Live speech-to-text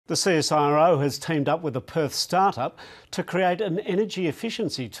The CSIRO has teamed up with a Perth startup to create an energy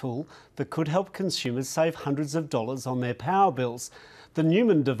efficiency tool that could help consumers save hundreds of dollars on their power bills. The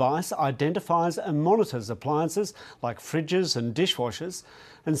Numen device identifies and monitors appliances like fridges and dishwashers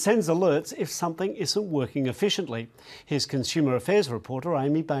and sends alerts if something isn't working efficiently. Here's Consumer Affairs reporter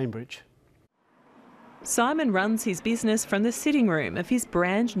Amy Bainbridge. Simon runs his business from the sitting room of his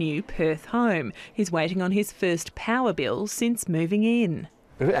brand new Perth home. He's waiting on his first power bill since moving in.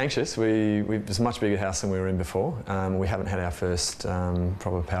 We're a bit anxious. It's a much bigger house than we were in before. We haven't had our first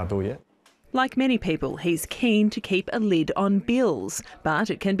proper power bill yet. Like many people, he's keen to keep a lid on bills,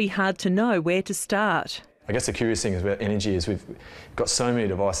 but it can be hard to know where to start. I guess the curious thing about energy is we've got so many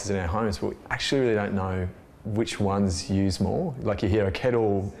devices in our homes, but we actually really don't know which ones use more. Like you hear a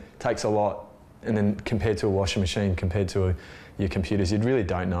kettle takes a lot, and then compared to a washing machine, compared to your computers, you really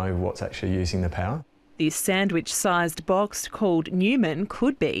don't know what's actually using the power. This sandwich-sized box called Numen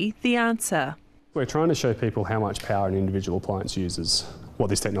could be the answer. We're trying to show people how much power an individual appliance uses.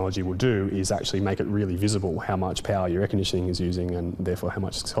 What this technology will do is actually make it really visible how much power your air conditioning is using and therefore how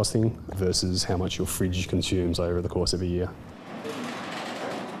much it's costing versus how much your fridge consumes over the course of a year.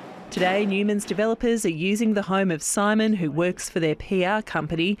 Today, Numen's developers are using the home of Simon, who works for their PR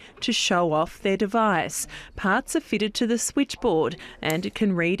company, to show off their device. Parts are fitted to the switchboard and it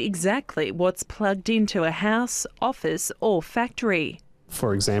can read exactly what's plugged into a house, office or factory.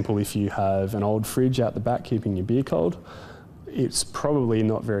 For example, if you have an old fridge out the back keeping your beer cold, it's probably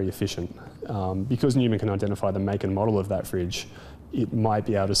not very efficient. Because Numen can identify the make and model of that fridge, it might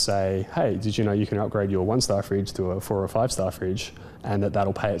be able to say, hey, did you know you can upgrade your 1-star fridge to a 4 or 5-star fridge, and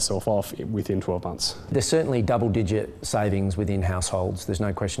that'll pay itself off within 12 months. There's certainly double-digit savings within households, there's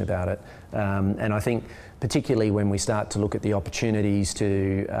no question about it. And I think particularly when we start to look at the opportunities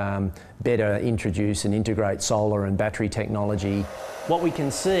to better introduce and integrate solar and battery technology, what we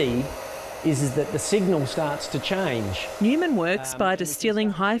can see is that the signal starts to change. Numen works by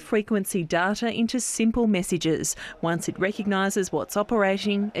distilling high-frequency data into simple messages. Once it recognises what's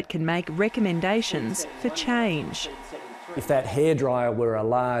operating, it can make recommendations for change. If that hairdryer were a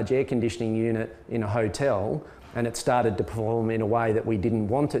large air conditioning unit in a hotel and it started to perform in a way that we didn't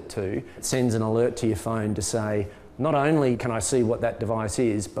want it to, it sends an alert to your phone to say, not only can I see what that device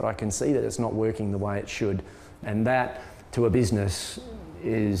is, but I can see that it's not working the way it should. And that, to a business,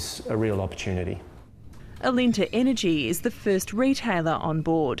 is a real opportunity. Alinta Energy is the first retailer on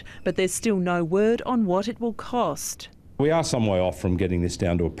board, but there's still no word on what it will cost. We are some way off from getting this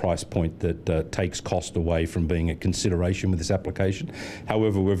down to a price point that takes cost away from being a consideration with this application.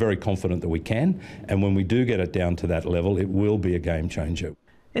 However, we're very confident that we can, and when we do get it down to that level, it will be a game changer.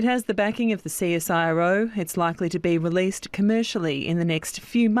 It has the backing of the CSIRO. It's likely to be released commercially in the next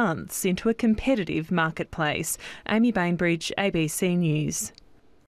few months into a competitive marketplace. Amy Bainbridge, ABC News.